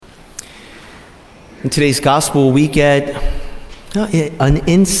In today's gospel, we get an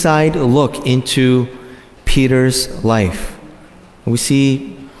inside look into Peter's life. We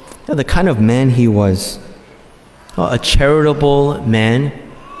see the kind of man he was, a charitable man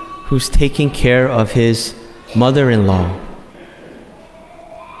who's taking care of his mother-in-law,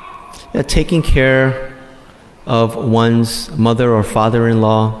 taking care of one's mother or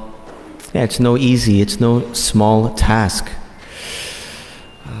father-in-law. It's no small task.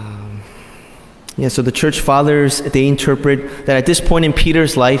 So the church fathers, they interpret that at this point in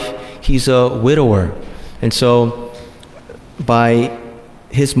Peter's life, he's a widower. And so by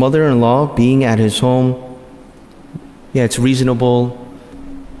his mother-in-law being at his home, it's reasonable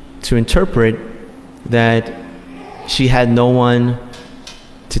to interpret that she had no one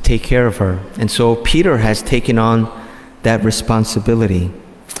to take care of her. And so Peter has taken on that responsibility.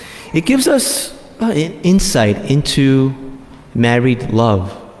 It gives us an insight into married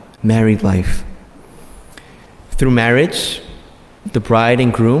love, married life. Through marriage, the bride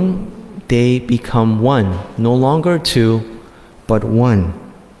and groom, they become one, no longer two, but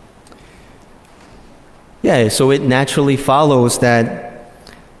one. So it naturally follows that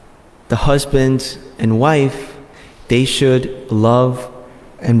the husband and wife, they should love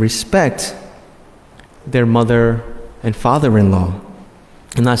and respect their mother and father-in-law.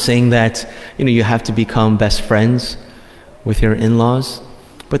 I'm not saying that, you have to become best friends with your in-laws,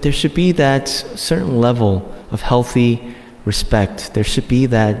 but there should be that certain level of healthy respect. There should be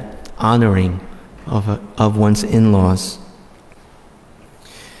that honoring of one's in-laws.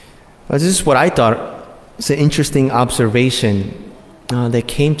 This is what I thought was an interesting observation that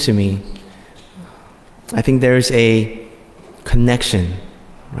came to me. I think there's a connection,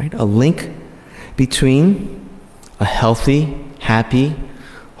 right? A link between a healthy, happy,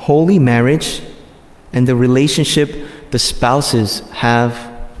 holy marriage and the relationship the spouses have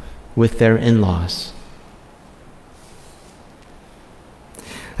with their in-laws.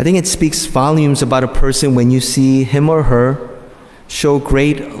 I think it speaks volumes about a person when you see him or her show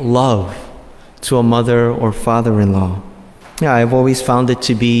great love to a mother or father-in-law. I've always found it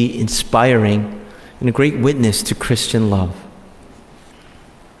to be inspiring and a great witness to Christian love.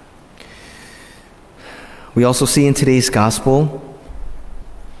 We also see in today's gospel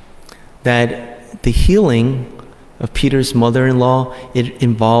that the healing of Peter's mother-in-law, it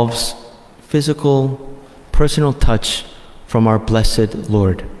involves physical, personal touch from our blessed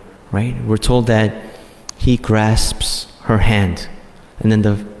Lord, right? We're told that he grasps her hand and then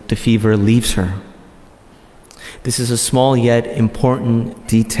the fever leaves her. This is a small yet important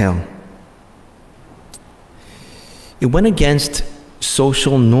detail. It went against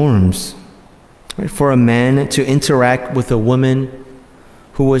social norms, right, for a man to interact with a woman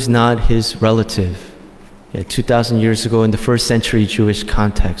who was not his relative. 2,000 years ago in the first century Jewish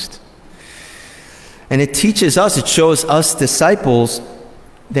context. And it shows us disciples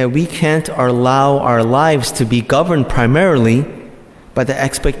that we can't allow our lives to be governed primarily by the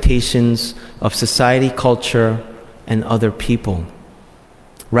expectations of society, culture, and other people.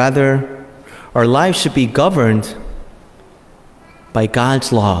 Rather, our lives should be governed by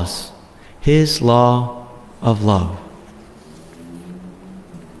God's laws, his law of love.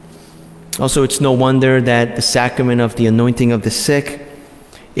 Also, it's no wonder that the sacrament of the anointing of the sick,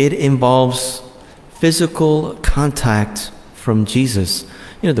 it involves physical contact from Jesus.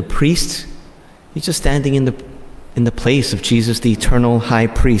 The priest, he's just standing in the place of Jesus, the eternal high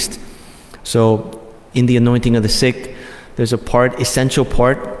priest. So in the anointing of the sick, there's essential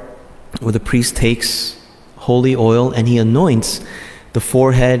part, where the priest takes holy oil and he anoints the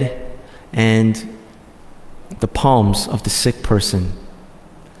forehead and the palms of the sick person.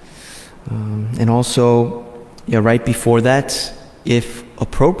 And also, right before that, if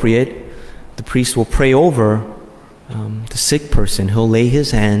appropriate, the priest will pray over the sick person. He'll lay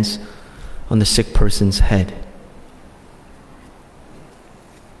his hands on the sick person's head.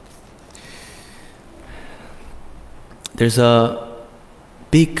 There's a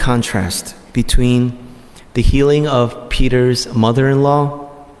big contrast between the healing of Peter's mother-in-law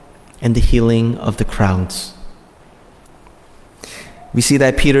and the healing of the crowds. We see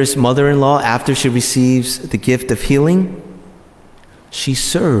that Peter's mother-in-law, after she receives the gift of healing, she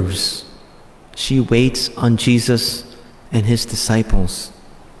serves. She waits on Jesus and his disciples.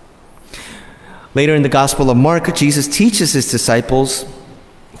 Later in the Gospel of Mark, Jesus teaches his disciples,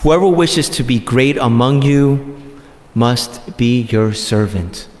 "Whoever wishes to be great among you must be your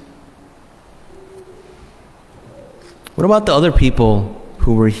servant." What about the other people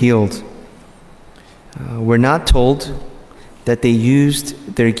who were healed? We're not told that they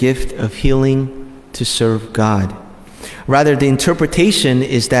used their gift of healing to serve God. Rather, the interpretation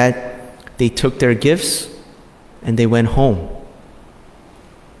is that they took their gifts and they went home.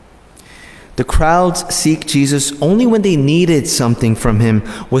 The crowds seek Jesus only when they needed something from him,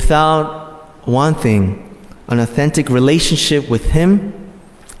 without wanting an authentic relationship with him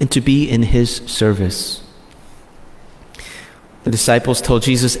and to be in his service. The disciples told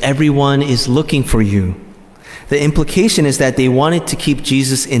Jesus, "Everyone is looking for you." The implication is that they wanted to keep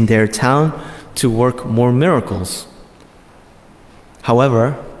Jesus in their town to work more miracles.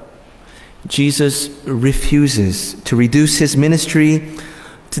 However, Jesus refuses to reduce his ministry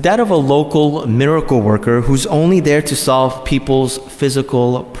to that of a local miracle worker who's only there to solve people's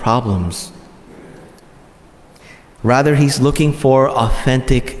physical problems. Rather, he's looking for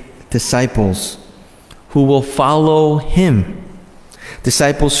authentic disciples who will follow him,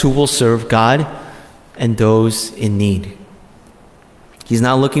 disciples who will serve God and those in need. He's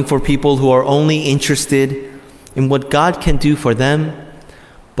not looking for people who are only interested in what God can do for them,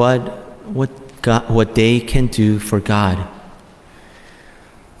 but what they can do for God.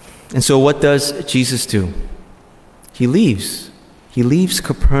 And so what does Jesus do? He leaves. He leaves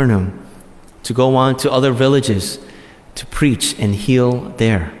Capernaum to go on to other villages to preach and heal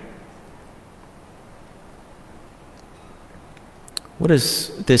there. What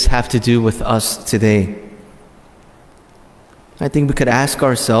does this have to do with us today? I think we could ask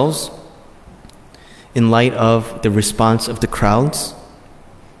ourselves, in light of the response of the crowds,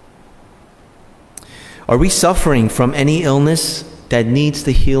 are we suffering from any illness that needs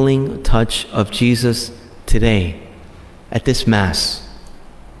the healing touch of Jesus today at this Mass?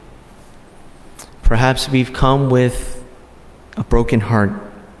 Perhaps we've come with a broken heart.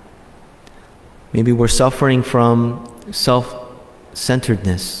 Maybe we're suffering from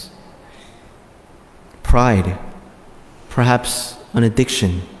self-centeredness, pride, perhaps an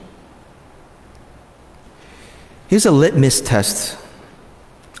addiction. Here's a litmus test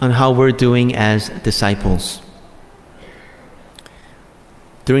on how we're doing as disciples.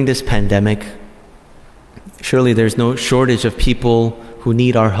 During this pandemic, surely there's no shortage of people who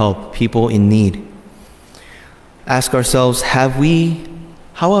need our help, people in need. Ask ourselves, how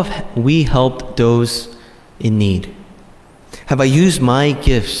have we helped those in need? Have I used my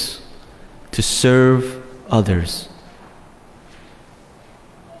gifts to serve others?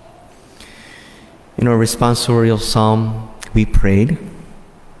 In our responsorial psalm, we prayed,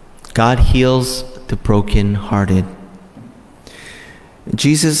 God heals the brokenhearted.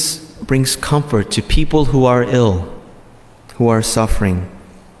 Jesus brings comfort to people who are ill, who are suffering.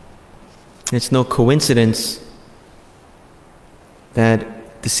 It's no coincidence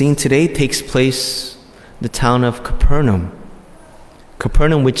that the scene today takes place in the town of Capernaum.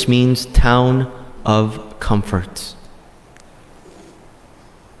 Capernaum, which means town of comfort.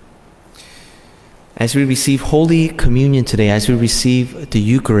 As we receive Holy Communion today, as we receive the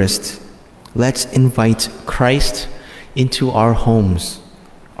Eucharist, let's invite Christ into our homes,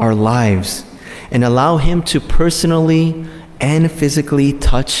 our lives, and allow him to personally and physically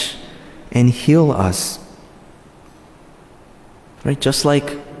touch and heal us. Right? Just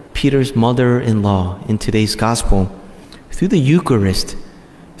like Peter's mother-in-law in today's gospel, through the Eucharist,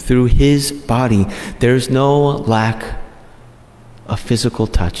 through his body, there's no lack of physical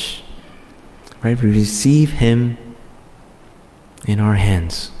touch. Right? We receive him in our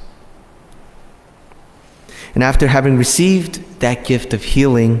hands. And after having received that gift of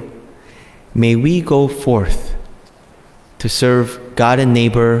healing, may we go forth to serve God and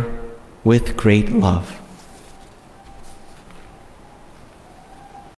neighbor with great love.